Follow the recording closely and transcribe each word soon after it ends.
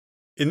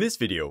In this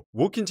video,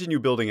 we'll continue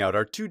building out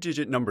our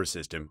two-digit number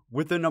system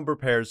with the number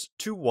pairs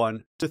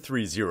 21 to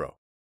 30.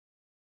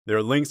 There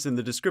are links in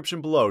the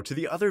description below to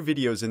the other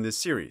videos in this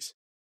series.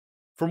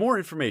 For more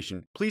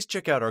information, please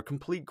check out our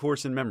complete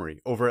course in memory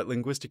over at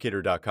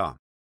Linguisticator.com.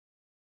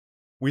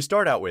 We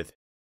start out with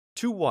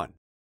 21,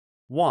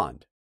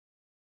 wand,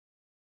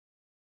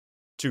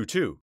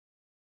 22,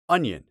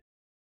 onion,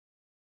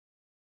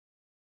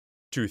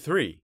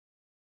 23,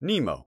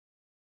 Nemo,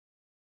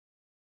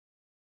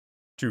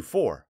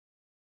 24,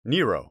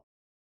 Nero,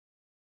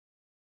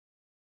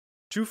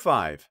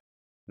 25,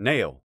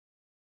 nail,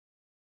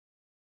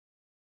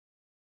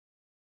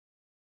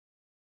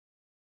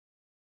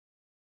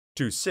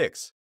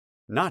 26,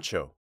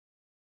 nacho,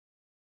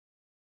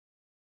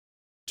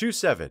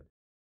 27,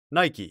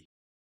 Nike,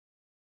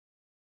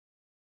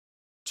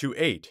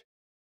 28,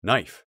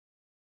 knife,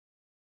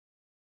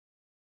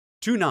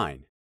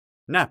 29,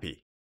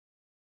 nappy,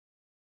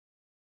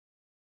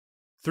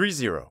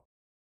 30,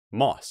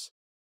 moss.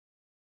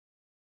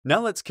 Now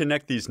let's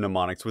connect these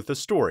mnemonics with a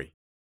story.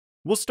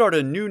 We'll start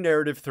a new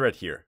narrative thread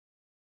here.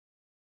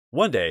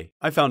 One day,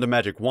 I found a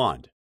magic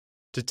wand.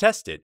 To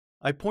test it,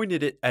 I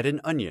pointed it at an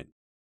onion.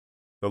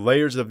 The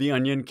layers of the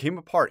onion came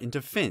apart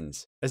into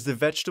fins as the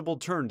vegetable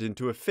turned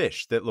into a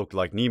fish that looked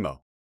like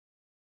Nemo.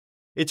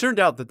 It turned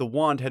out that the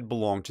wand had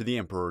belonged to the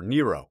Emperor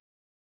Nero.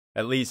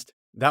 At least,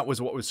 that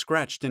was what was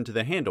scratched into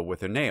the handle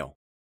with a nail.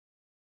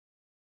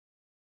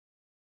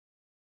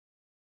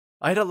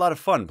 I had a lot of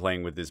fun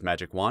playing with this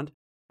magic wand,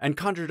 and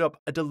conjured up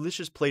a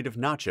delicious plate of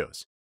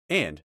nachos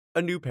and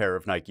a new pair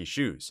of Nike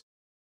shoes.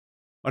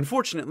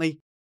 Unfortunately,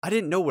 I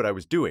didn't know what I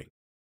was doing,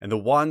 and the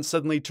wand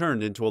suddenly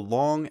turned into a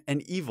long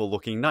and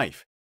evil-looking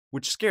knife,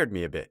 which scared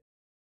me a bit.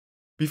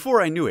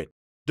 Before I knew it,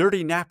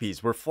 dirty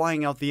nappies were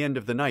flying out the end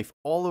of the knife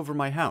all over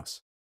my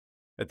house.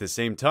 At the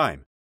same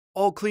time,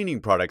 all cleaning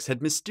products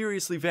had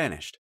mysteriously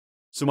vanished,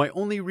 so my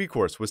only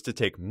recourse was to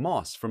take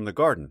moss from the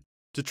garden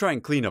to try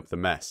and clean up the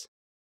mess.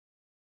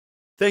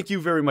 Thank you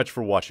very much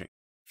for watching.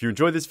 If you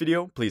enjoyed this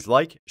video, please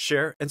like,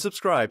 share, and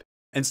subscribe,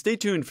 and stay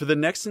tuned for the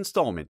next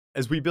installment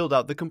as we build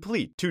out the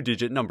complete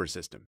two-digit number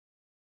system.